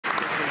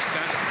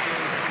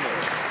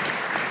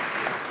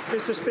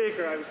Mr.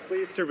 Speaker, I was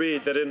pleased to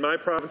read that in my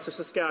province of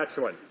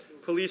Saskatchewan,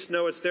 police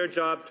know it's their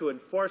job to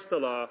enforce the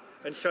law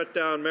and shut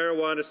down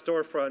marijuana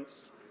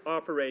storefronts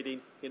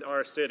operating in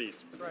our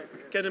cities. Right.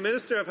 Can the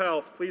Minister of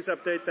Health please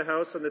update the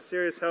House on the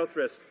serious health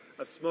risks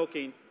of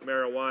smoking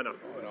marijuana?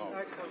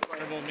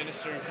 Honourable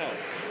Minister of Health.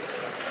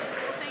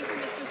 Thank you,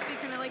 Mr.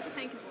 Speaker, and I'd like to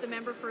thank the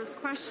member for his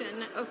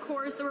question. Of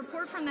course, the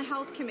report from the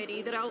Health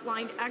Committee that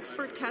outlined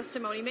expert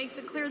testimony makes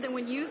it clear that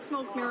when youth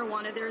smoke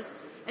marijuana, there's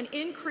an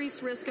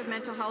increased risk of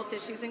mental health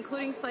issues,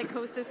 including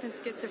psychosis and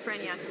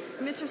schizophrenia.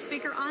 Mr.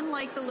 Speaker,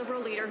 unlike the Liberal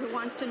leader who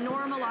wants to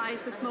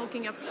normalize the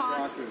smoking of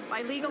pot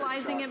by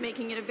legalizing it,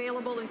 making it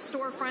available in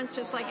storefronts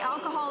just like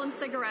alcohol and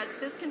cigarettes,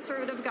 this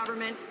Conservative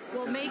government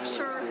will make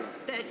sure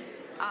that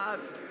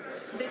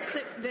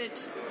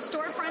that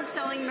storefronts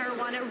selling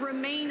marijuana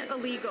remain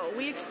illegal.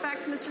 We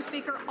expect, Mr.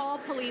 Speaker, all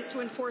police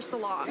to enforce the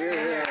law. The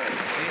honourable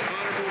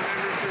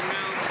member for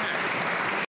Mount